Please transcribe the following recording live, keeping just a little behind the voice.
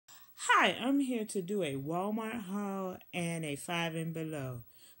Hi, I'm here to do a Walmart haul and a 5 and below.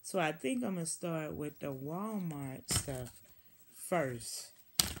 So I think I'm going to start with the Walmart stuff first,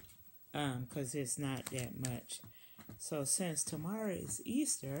 because it's not that much. So since tomorrow is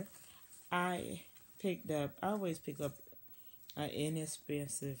Easter, I always pick up an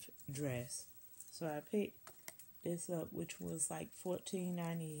inexpensive dress. So I picked this up, which was like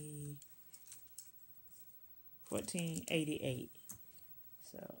 $14.88.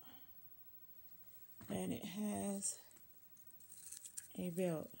 So, and it has a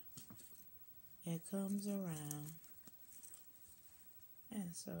belt. It comes around,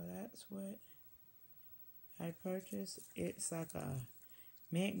 and so that's what I purchased. It's like a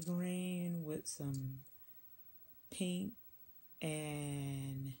mint green with some pink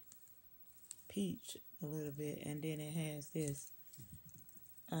and peach a little bit, and then it has this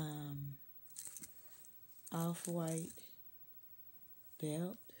off-white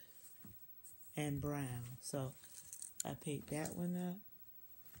belt and brown. So I picked that one up,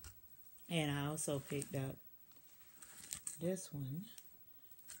 and I also picked up this one,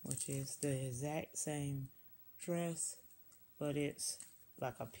 which is the exact same dress, but it's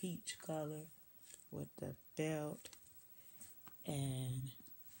like a peach color with the belt, and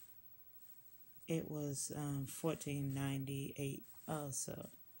it was $14.98 also.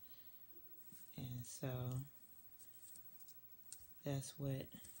 And so that's what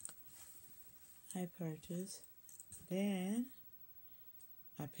I purchased. Then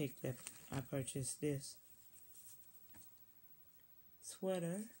I purchased this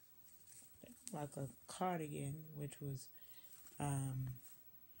sweater, like a cardigan, which was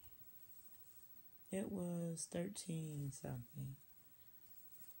it was 13 something,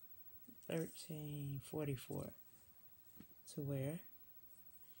 13.44 to wear.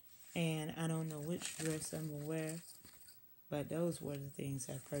 And I don't know which dress I'm gonna wear, but those were the things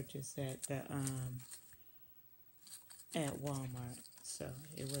I purchased at the at Walmart. So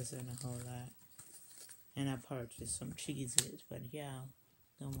it wasn't a whole lot. And I purchased some Cheez-Its, but y'all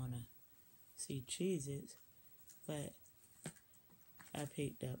don't wanna see Cheez-Its. But I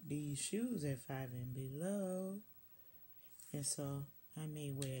picked up these shoes at 5 and below. And so I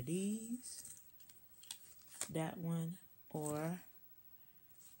may wear these, that one, or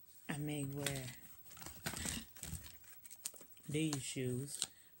I may wear these shoes,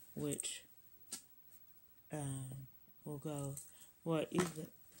 which will go, well, either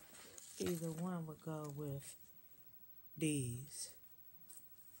one would go with these,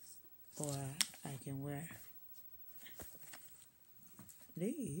 or I can wear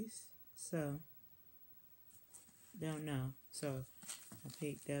these. So don't know. So I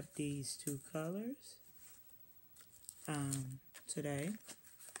picked up these two colors today,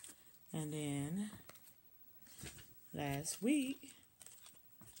 and then last week,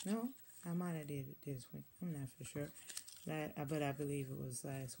 no, I might have did it this week, I'm not for sure, but I believe it was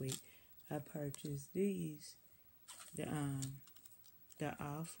last week, I purchased these, the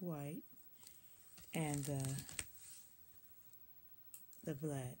off-white and the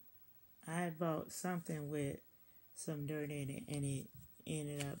black. I had bought something with some dirt in it, and it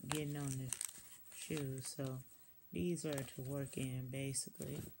ended up getting on the shoes, so these are to work in,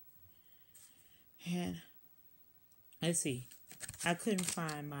 basically. And let's see, I couldn't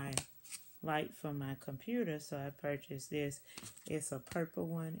find my light from my computer, so I purchased this. It's a purple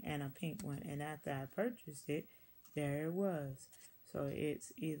one and a pink one, and after I purchased it, there it was. So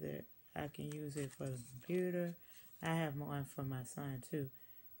it's either I can use it for the computer. I have one for my son too,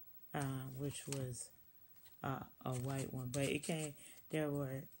 which was a white one, but it came, there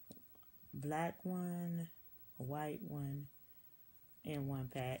were black one, a white one in one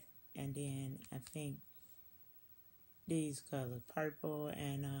pack, and then I think these colors, purple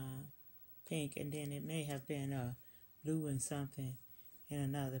and pink, and then it may have been blue and something in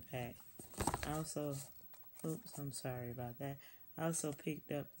another pack. I also, oops, I'm sorry about that. I also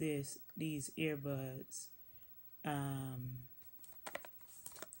picked up these earbuds. I'm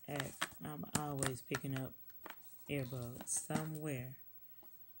always picking up earbuds somewhere,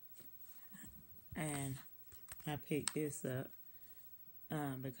 and I picked this up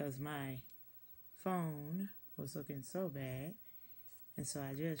because my phone was looking so bad, and so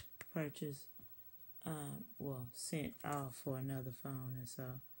I just purchased, sent off for another phone, and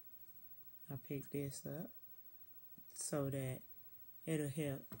so I picked this up so that it'll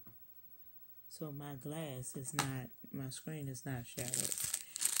help, so my screen is not shattered.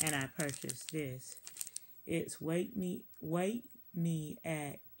 And I purchased this. It's wake me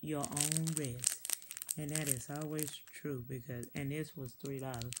at your own risk, and that is always true, because, and this was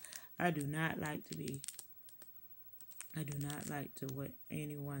 $3. I do not like to be I do not like to wait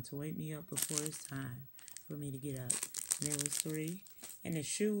anyone to wake me up before it's time for me to get up. And it was 3. And the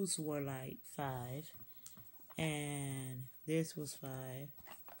shoes were like 5. And this was 5.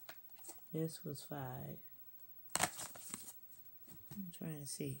 This was 5. I'm trying to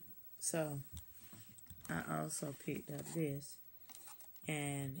see. So I also picked up this.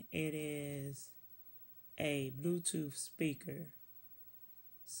 And it is a Bluetooth speaker.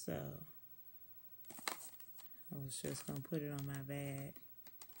 So I was just going to put it on my bag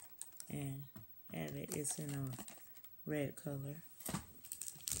and have it. It's in a red color.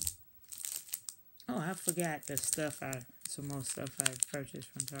 Oh, I forgot the stuff some more stuff I purchased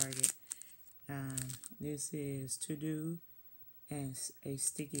from Target. This is To Do and a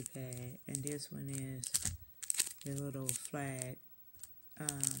sticky pad. And this one is the little flag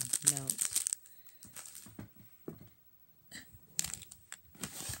notes.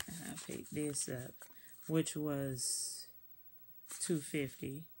 And I picked this up, which was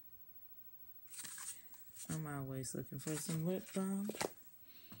 $2.50. I'm always looking for some lip balm.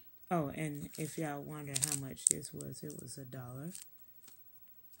 Oh, and if y'all wonder how much this was, it was $1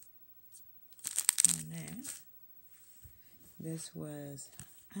 on that. This was,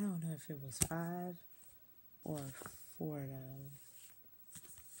 I don't know if it was $5 or $4,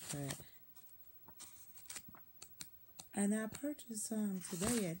 but, and I purchased some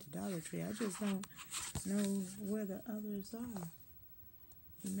today at the Dollar Tree. I just don't know where the others are.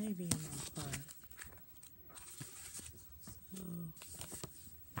 It may be in my car. So,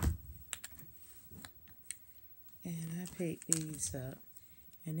 and I picked these up.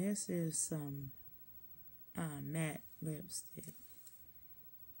 And this is some matte lipstick.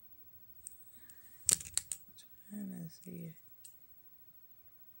 Trying to see it.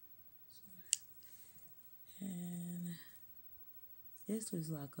 And this was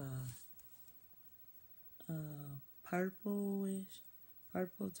like a purple-ish,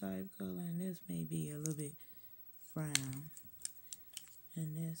 purple type color. And this may be a little bit brown.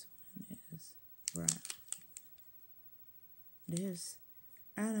 And this one is brown. This,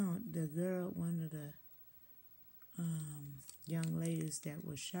 the girl, one of the young ladies that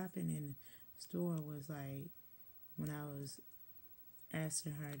was shopping in the store was like, when I was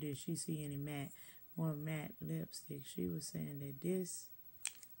asking her, did she see any more matte lipstick, she was saying that this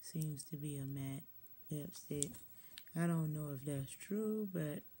seems to be a matte lipstick. I don't know if that's true,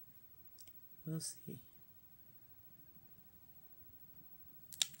 but we'll see.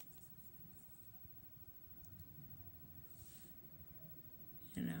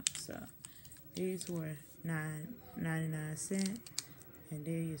 So these were $9.99 and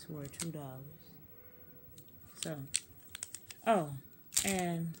these were $2. So, oh,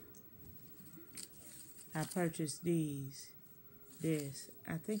 and I purchased this.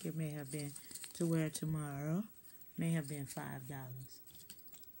 I think it may have been to wear tomorrow. May have been $5.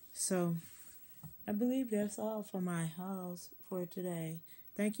 So, I believe that's all for my hauls for today.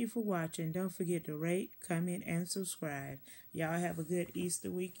 Thank you for watching. Don't forget to rate, comment, and subscribe. Y'all have a good Easter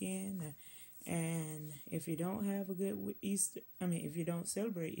weekend. And if you don't have a good Easter, if you don't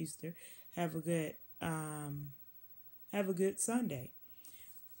celebrate Easter, have a good Sunday.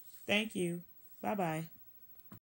 Thank you. Bye-bye.